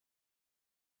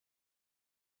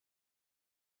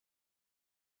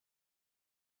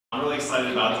I'm really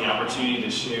excited about the opportunity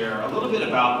to share a little bit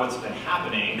about what's been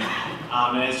happening.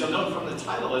 And as you'll note from the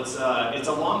title, it's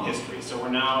a long history. So we're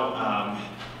now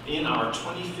in our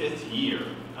 25th year,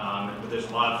 but there's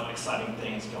a lot of exciting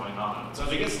things going on. So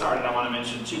as we get started, I want to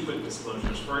mention two quick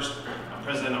disclosures. First, I'm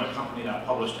president of a company that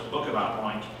published a book about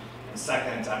LOINC, and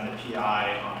second, I'm the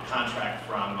PI on a contract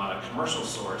from a commercial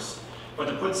source. But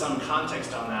to put some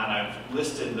context on that, I've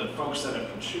listed the folks that have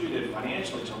contributed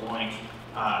financially to LOINC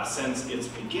since its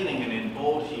beginning, and in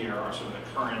bold here are sort of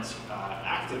the current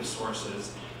active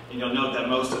sources. And you'll note that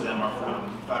most of them are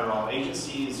from federal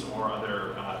agencies or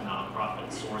other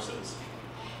nonprofit sources.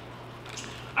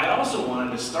 I also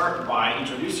wanted to start by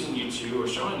introducing you to, or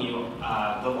showing you,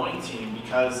 the LOINC team,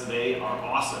 because they are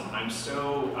awesome. I'm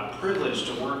so privileged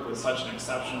to work with such an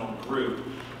exceptional group.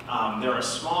 They're a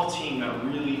small team that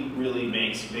really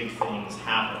makes big things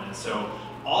happen. And so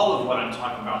all of what I'm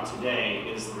talking about today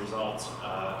is the result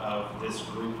of this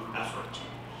group effort.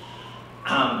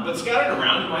 But scattered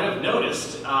around, you might have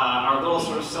noticed our little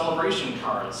sort of celebration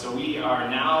cards. So we are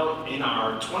now in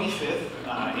our 25th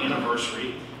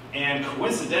anniversary, and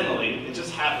coincidentally, it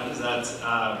just happens that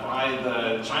by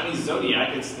the Chinese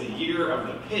zodiac, it's the year of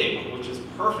the pig, which is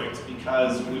perfect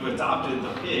because we've adopted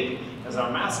the pig as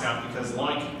our mascot because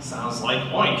LOINC sounds like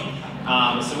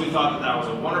oink. So we thought that was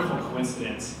a wonderful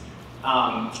coincidence.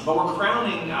 But we're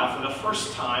crowning for the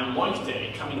first time LOINC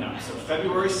Day coming up. So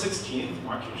February 16th,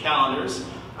 mark your calendars.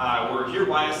 We're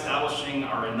hereby establishing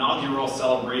our inaugural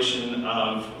celebration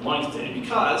of LOINC Day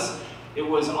because it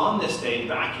was on this day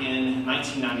back in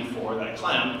 1994 that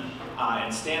Clem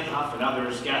and Stan Huff and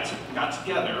others got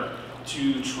together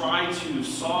to try to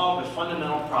solve a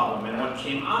fundamental problem. And what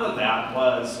came out of that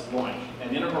was LOINC,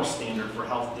 an integral standard for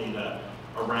health data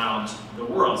around the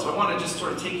world. So I want to just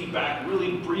sort of take you back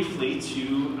really briefly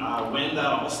to when that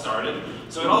all started.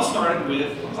 So it all started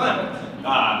with Clem,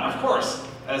 of course,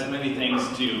 as many things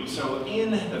do. So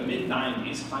in the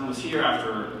mid-90s, Clem was here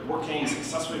after working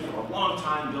successfully for a long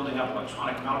time, building up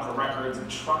electronic medical records and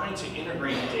trying to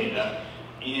integrate data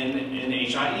in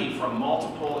HIE from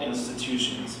multiple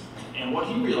institutions. And what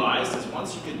he realized is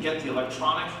once you could get the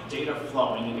electronic data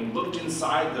flowing and he looked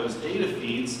inside those data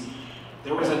feeds,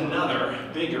 there was another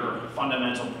bigger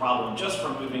fundamental problem just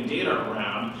from moving data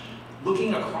around.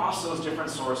 Looking across those different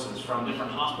sources from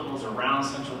different hospitals around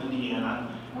central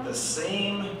Indiana, the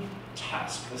same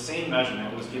test, the same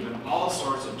measurement was given all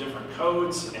sorts of different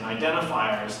codes and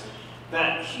identifiers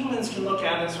that humans can look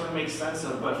at and sort of make sense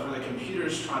of, but for the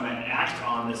computers trying to act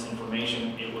on this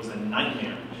information, it was a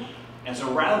nightmare. And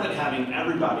so rather than having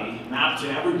everybody map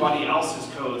to everybody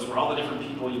else's codes for all the different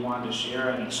people you wanted to share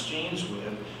and exchange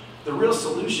with, the real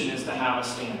solution is to have a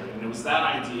standard. And it was that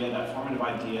idea, that formative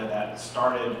idea, that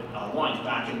started LOINC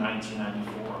back in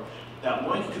 1994, that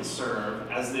LOINC could serve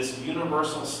as this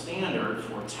universal standard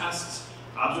for tests,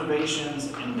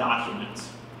 observations, and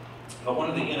documents. But one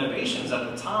of the innovations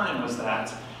at the time was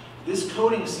that this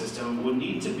coding system would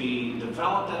need to be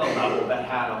developed at a level that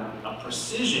had a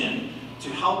precision to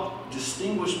help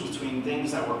distinguish between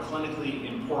things that were clinically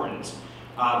important,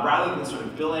 rather than sort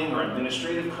of billing or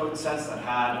administrative code sets that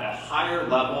had a higher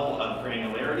level of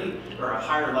granularity or a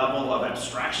higher level of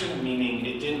abstraction, meaning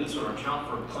it didn't sort of account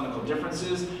for clinical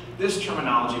differences. This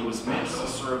terminology was meant to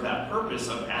serve that purpose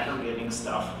of aggregating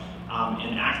stuff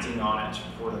and acting on it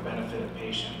for the benefit of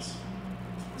patients.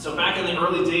 So back in the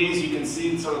early days, you can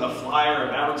see sort of the flyer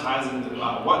of advertising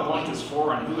what LOINC is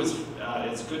for and who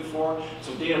it's good for.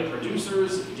 So data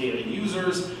producers, data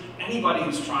users, anybody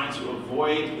who's trying to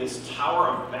avoid this Tower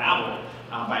of Babel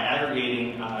by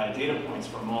aggregating data points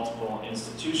from multiple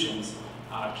institutions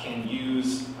can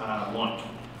use LOINC.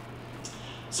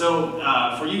 So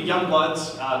for you young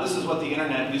bloods, this is what the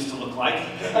internet used to look like.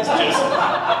 It's just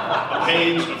a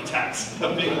page of text,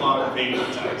 a big long page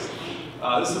of text.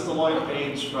 This is the LOINC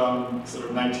page from sort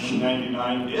of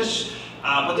 1999-ish.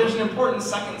 But there's an important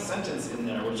second sentence in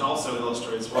there which also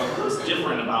illustrates what was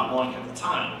different about LOINC at the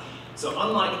time. So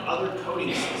unlike other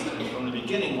coding systems from the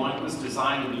beginning, LOINC was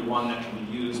designed to be one that can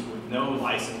be used with no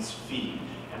license fee.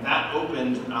 And that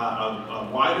opened a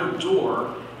wider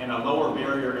door and a lower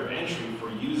barrier of entry for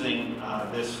using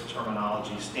this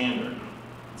terminology standard.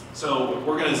 So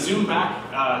we're going to zoom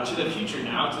back to the future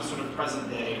now, to sort of present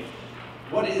day.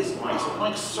 What is LOINC? So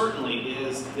LOINC certainly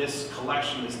is this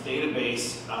collection, this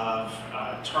database of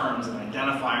terms and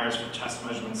identifiers for test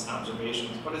measurements and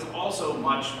observations, but it's also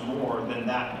much more than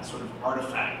that sort of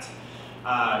artifact.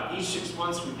 Each 6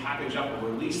 months we package up a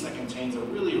release that contains a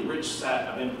really rich set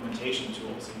of implementation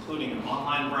tools, including an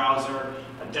online browser,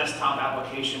 a desktop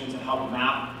application to help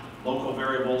map local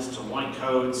variables to LOINC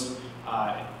codes,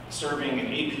 serving an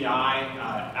API,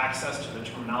 access to the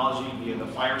terminology via the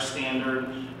FHIR standard,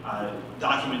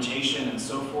 documentation, and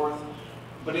so forth.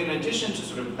 But in addition to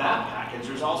sort of that package,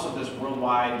 there's also this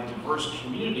worldwide diverse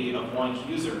community of LOINC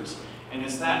users. And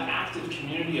it's that active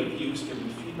community of use giving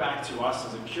feedback to us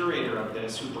as a curator of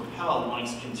this who propel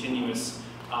LOINC's continuous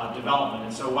development.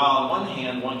 And so while on one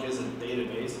hand, LOINC is a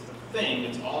database, it's a thing,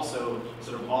 it's also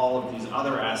sort of all of these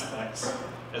other aspects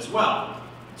as well.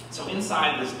 So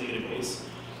inside this database,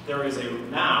 there is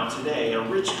today, a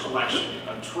rich collection,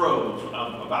 a trove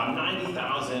of about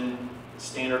 90,000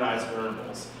 standardized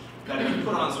variables that if you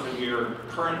put on sort of your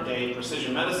current day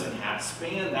precision medicine hat,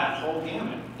 span that whole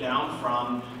gamut, down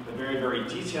from the very, very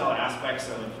detailed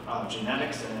aspects of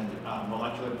genetics and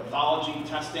molecular pathology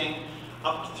testing,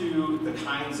 up to the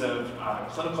kinds of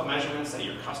clinical measurements that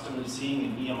you're accustomed to seeing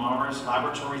in EMRs.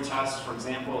 Laboratory tests, for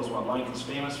example, is what LOINC is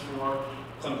famous for,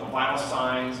 clinical vital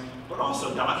signs, but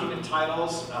also document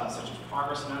titles, such as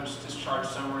progress notes, discharge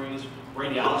summaries,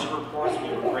 radiology reports. We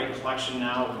have a great collection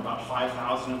now of about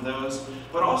 5,000 of those,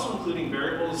 but also including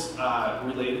variables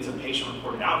related to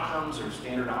patient-reported outcomes or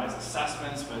standardized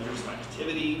assessments, measures of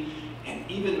activity, and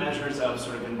even measures of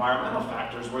sort of environmental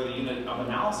factors where the unit of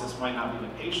analysis might not be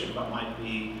the patient, but might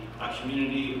be a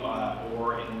community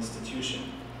or an institution.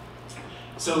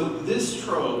 So this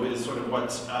trove is sort of what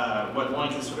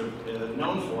LOINC is sort of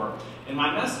known for. And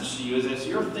my message to you is, as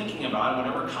you're thinking about, in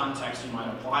whatever context you might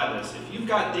apply this, if you've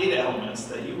got data elements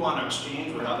that you want to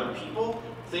exchange with other people,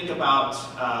 think about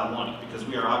LOINC, because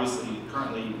we are obviously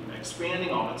currently expanding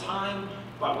all the time,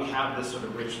 but we have this sort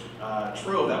of rich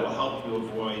trove that will help you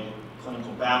avoid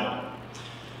clinical babble.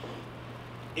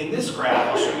 In this graph,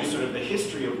 I'll show you sort of the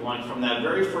history of LOINC from that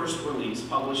very first release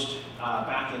published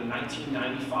back in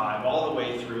 1995 all the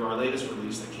way through our latest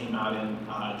release that came out in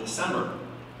December.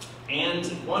 And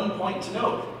one point to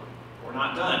note, we're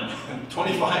not done.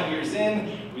 25 years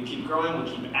in, we keep growing, we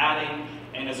keep adding,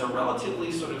 and it's a relatively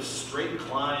sort of straight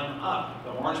climb up.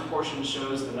 The orange portion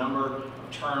shows the number of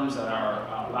terms that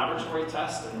are laboratory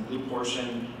tests, and the blue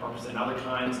portion represent other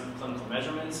kinds of clinical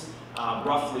measurements.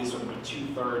 Roughly sort of a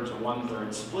 2/3 to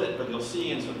 1/3 split, but you'll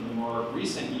see in sort of the more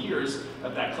recent years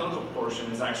that that clinical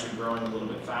portion is actually growing a little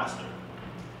bit faster.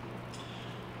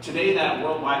 Today, that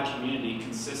worldwide community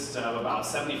consists of about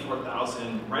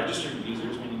 74,000 registered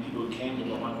users, meaning people who came to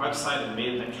the LOINC website and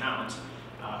made an account,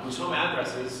 whose home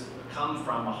addresses come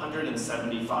from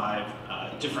 175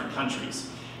 different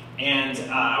countries. And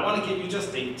I want to give you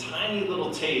just a tiny little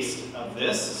taste of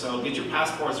this. So get your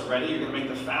passports ready. You're going to make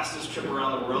the fastest trip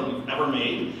around the world you've ever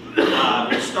made.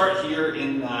 We'll start here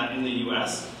in the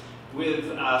US with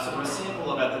sort of a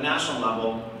sample of, at the national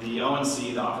level, the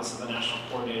ONC, the Office of the National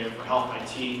Coordinator for Health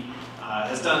IT,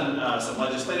 has done some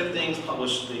legislative things,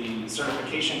 published the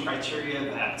certification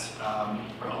criteria that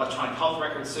electronic health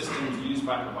record systems used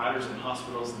by providers and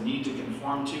hospitals need to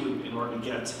conform to in order to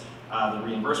get the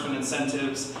reimbursement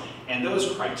incentives, and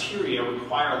those criteria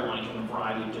require LOINC in a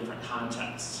variety of different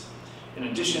contexts. In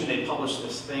addition, they published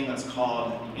this thing that's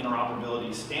called the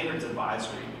Interoperability Standards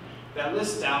Advisory that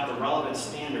lists out the relevant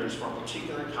standards for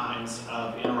particular kinds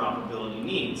of interoperability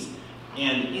needs.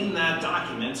 And in that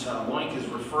document, LOINC is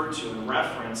referred to and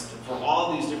referenced for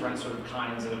all these different sort of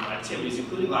kinds of activities,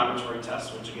 including laboratory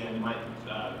tests, which again you might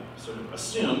sort of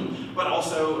assume, but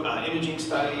also imaging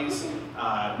studies,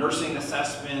 nursing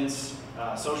assessments,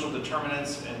 social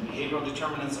determinants and behavioral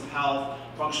determinants of health,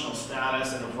 functional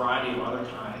status, and a variety of other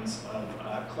kinds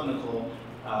of clinical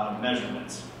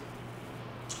measurements.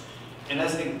 And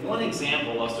as one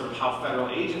example of sort of how federal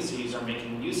agencies are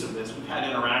making use of this, we've had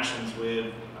interactions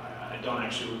with, I don't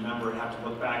actually remember, I'd have to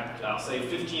look back, I'll say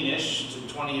 15-ish to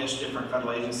 20-ish different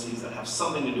federal agencies that have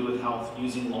something to do with health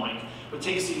using LOINC. But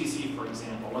take CDC, for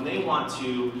example. When they want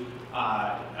to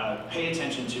pay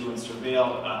attention to and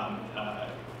surveil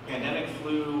pandemic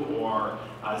flu or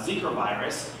Zika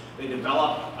virus, they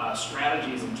develop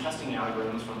strategies and testing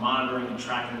algorithms for monitoring and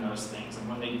tracking those things. And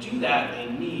when they do that, they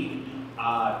need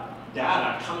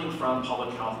data coming from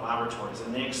public health laboratories,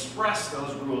 and they express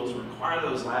those rules, require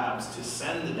those labs to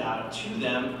send the data to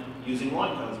them using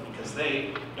LOINC codes, because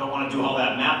they don't want to do all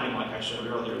that mapping like I showed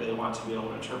earlier. They want to be able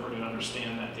to interpret and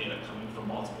understand that data coming from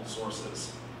multiple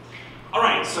sources. All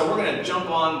right, so we're going to jump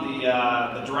on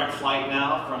the direct flight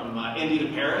now from Indy to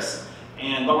Paris,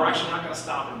 but we're actually not going to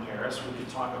stop in Paris. We could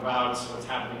talk about what's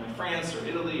happening in France or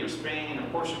Italy or Spain or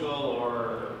Portugal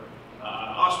or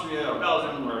Austria or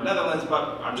Belgium or Netherlands,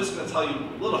 but I'm just going to tell you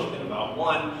a little bit about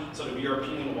one sort of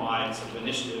European-wide sort of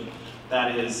initiative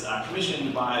that is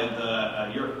commissioned by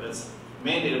that's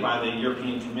mandated by the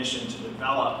European Commission to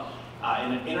develop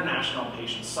an international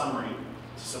patient summary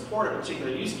to support a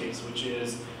particular use case, which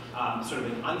is sort of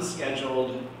an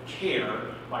unscheduled care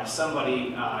by somebody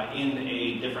in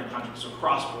a different country, so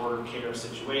cross-border care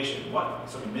situation. What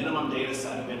sort of minimum data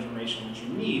set of information would you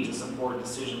need to support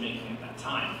decision-making at that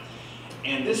time?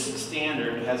 And this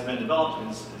standard has been developed and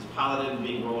is piloted and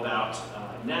being rolled out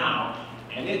now,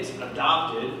 and it's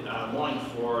adopted LOINC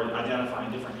for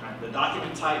identifying different kinds of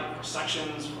document type, for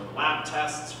sections, for lab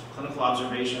tests, for clinical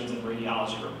observations, and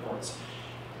radiology reports.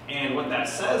 And what that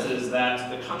says is that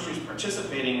the countries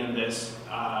participating in this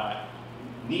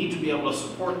need to be able to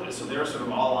support this, so they're sort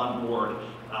of all on board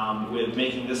with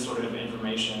making this sort of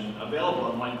information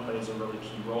available, and LOINC plays a really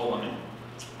key role in it.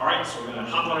 All right, so we're going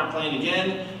to hop on our plane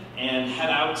again and head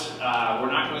out.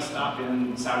 We're not going to stop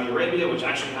in Saudi Arabia, which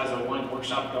actually has a LOINC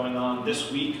workshop going on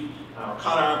this week, or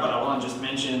Qatar, but I want to just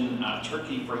mention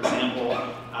Turkey, for example,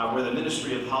 where the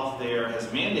Ministry of Health there has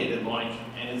mandated LOINC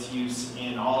and its use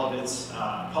in all of its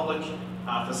public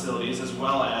facilities, as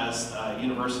well as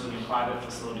university and private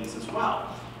facilities as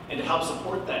well. And to help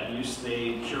support that use,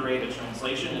 they curate a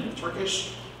translation into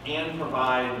Turkish and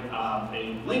provide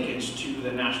a linkage to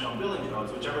the national billing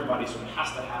codes, which everybody sort of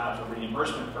has to have for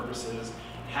reimbursement purposes.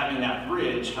 Having that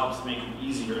bridge helps make it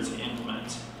easier to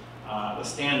implement the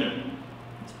standard.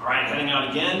 All right, heading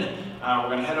out again, we're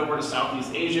going to head over to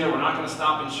Southeast Asia. We're not going to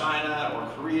stop in China or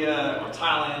Korea or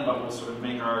Thailand, but we'll sort of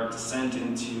make our descent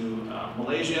into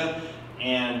Malaysia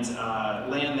and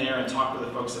land there and talk with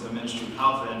the folks at the Ministry of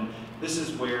Health. And this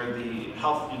is where the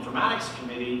Health Informatics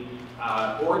Committee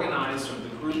organized sort of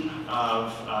the group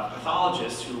of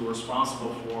pathologists who were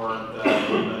responsible for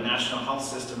the national health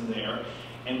system there,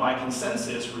 and by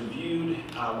consensus reviewed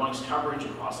LOINC's coverage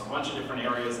across a bunch of different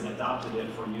areas and adopted it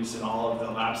for use in all of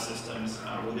the lab systems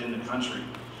within the country.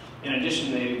 In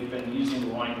addition, they've been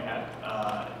using LOINC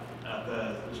at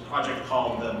this project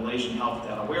called the Malaysian Health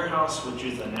Data Warehouse, which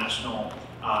is a national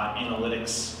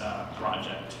analytics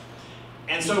project.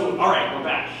 And so, all right, we're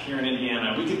back here in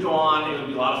Indiana. We could go on. It would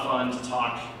be a lot of fun to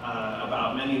talk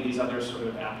about many of these other sort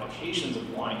of applications of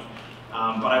LOINC.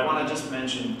 But I want to just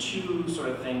mention two sort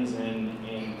of things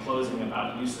in closing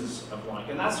about uses of LOINC.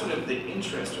 And that's sort of the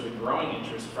interest, or the growing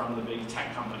interest, from the big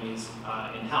tech companies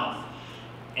in health.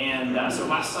 And so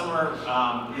last summer,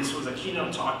 this was a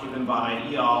keynote talk given by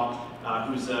Eyal,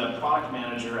 who's a product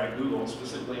manager at Google,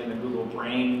 specifically in the Google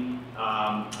Brain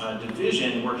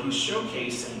division, where he's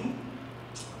showcasing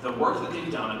the work that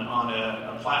they've done on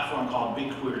a platform called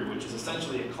BigQuery, which is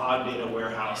essentially a cloud data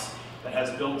warehouse that has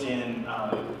built-in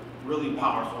really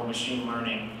powerful machine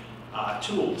learning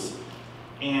tools.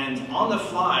 And on the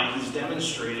fly, he's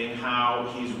demonstrating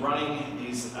how he's running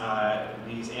these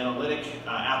analytic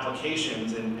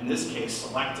applications, and in this case,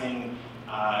 selecting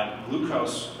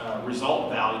glucose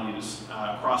result values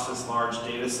across this large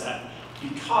data set,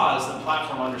 because the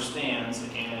platform understands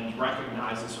and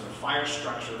recognizes sort of file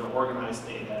structure to organize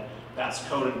data that's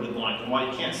coded with LOINC. And while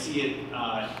you can't see it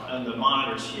on the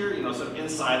monitors here, you know, so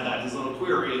inside that, his little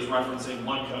query is referencing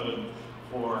LOINC code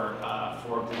for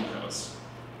glucose.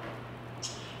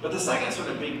 But the second sort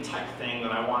of big tech thing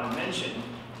that I want to mention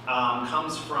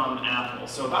comes from Apple.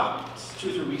 So about 2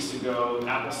 or 3 weeks ago,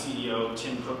 Apple CEO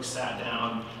Tim Cook sat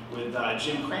down with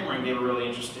Jim Cramer and gave a really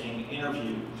interesting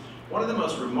interview. One of the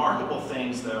most remarkable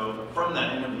things, though, from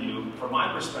that interview, from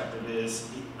my perspective, is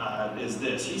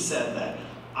this. He said that,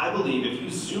 I believe if you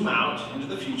zoom out into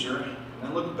the future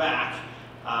and look back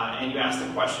and you ask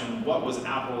the question, what was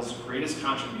Apple's greatest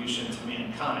contribution to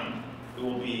mankind, it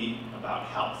will be about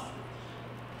health.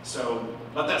 So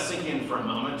let that sink in for a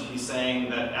moment. He's saying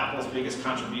that Apple's biggest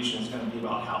contribution is going to be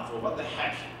about health. Well, what the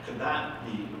heck could that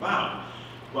be about?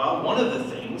 Well, one of the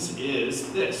things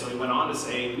is this. So he went on to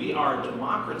say, we are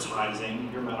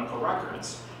democratizing your medical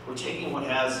records. We're taking what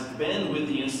has been with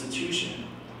the institution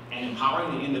and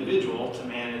empowering the individual to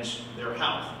manage their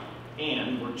health.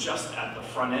 And we're just at the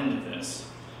front end of this.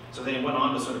 So they went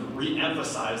on to sort of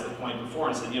re-emphasize the point before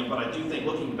and said, you know, but I do think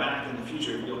looking back in the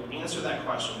future, if you'll answer that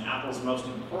question, Apple's most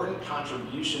important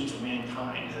contribution to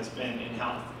mankind has been in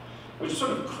health. Which is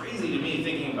sort of crazy to me,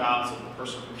 thinking about sort of the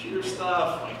personal computer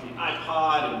stuff, like the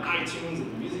iPod and iTunes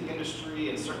and the music industry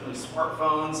and certainly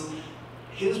smartphones.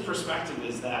 His perspective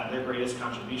is that their greatest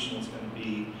contribution is going to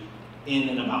be in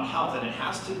and about health, and it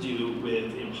has to do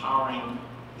with empowering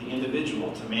the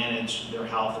individual to manage their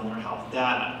health and their health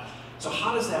data. So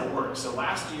how does that work? So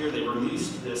last year they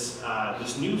released this,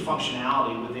 this new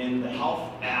functionality within the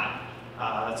health app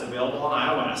that's available on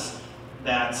iOS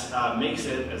that makes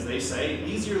it, as they say,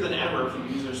 easier than ever for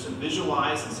users to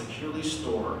visualize and securely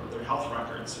store their health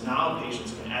records. So now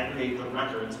patients can aggregate their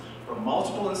records from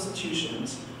multiple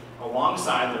institutions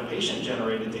alongside their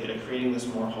patient-generated data, creating this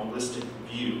more holistic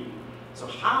view. So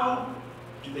how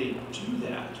do they do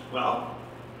that? Well,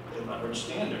 they leverage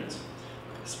standards.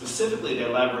 Specifically, they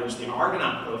leverage the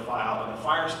Argonaut profile and the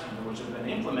fire standard, which have been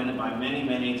implemented by many,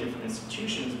 many different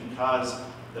institutions because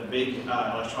the big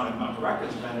electronic medical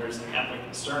records vendors, Epic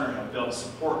and Cerner, have built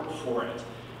support for it.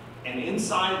 And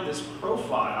inside this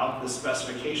profile, the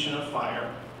specification of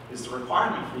fire is the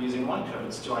requirement for using LOINC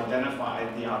codes to identify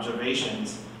the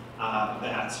observations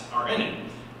that are in it.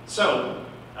 So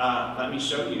let me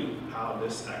show you how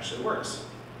this actually works.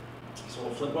 So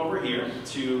we'll flip over here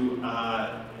to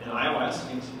an iOS.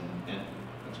 Yeah,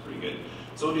 that's pretty good.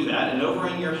 So we'll do that. And over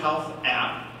in your health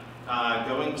app,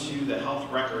 going to the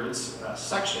health records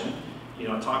section,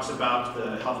 it talks about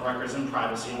the health records and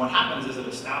privacy. And what happens is it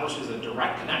establishes a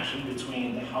direct connection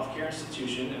between the healthcare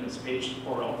institution and its paged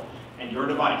portal and your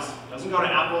device. It doesn't go to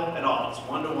Apple at all. It's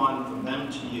one-to-one from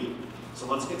them to you. So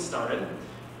let's get started.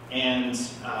 And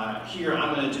here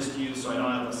I'm going to just use, so I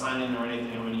don't have to sign in or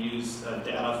anything, I'm going to use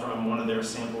data from one of their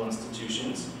sample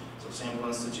institutions. So sample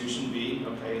institution B,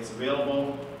 okay, it's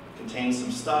available, contains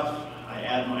some stuff. I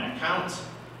add my account,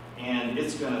 and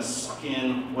it's going to suck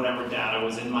in whatever data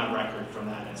was in my record from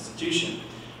that institution.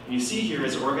 And you see here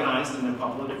it's organized in a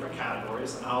couple of different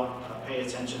categories, and I'll pay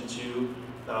attention to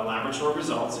the laboratory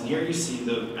results. And here you see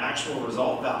the actual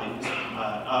result values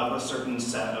of a certain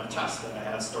set of tests that I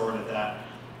had stored at that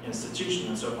institution.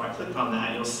 And so if I click on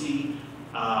that, you'll see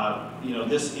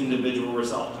this individual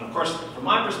result. And of course, from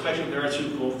my perspective, there are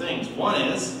two cool things. One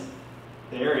is,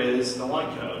 there is the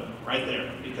LOINC code right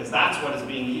there, because that's what is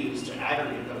being used to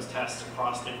aggregate those tests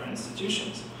across different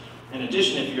institutions. In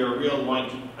addition, if you're a real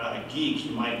LOINC geek,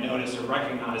 you might notice or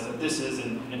recognize that this is,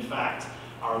 in fact,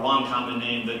 our long common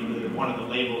name, one of the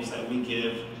labels that we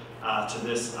give to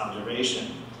this observation.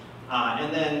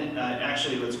 And then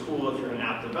actually what's cool, if you're an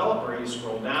app developer, you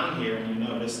scroll down here and you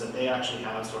notice that they actually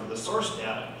have sort of the source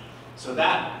data. So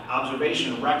that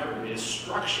observation record is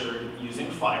structured using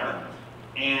FHIR.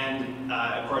 And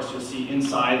of course you'll see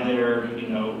inside there,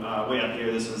 way up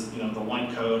here, this is the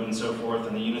LOINC code and so forth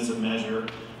and the units of measure.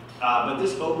 But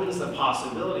this opens the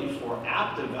possibility for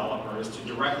app developers to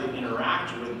directly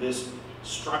interact with this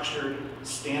structured,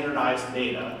 standardized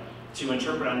data to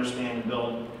interpret, understand, and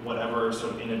build whatever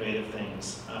sort of innovative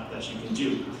things that you can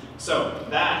do. So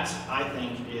that, I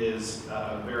think, is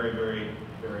very, very,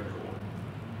 very cool.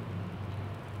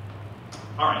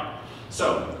 All right,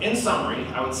 so in summary,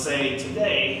 I would say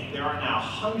today there are now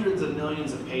hundreds of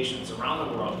millions of patients around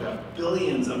the world who have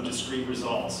billions of discrete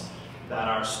results that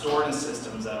are stored in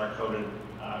systems that are coded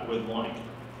with LOINC.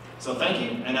 So thank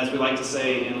you, and as we like to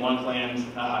say in LOINC land,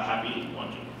 happy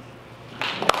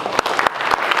LOINCing.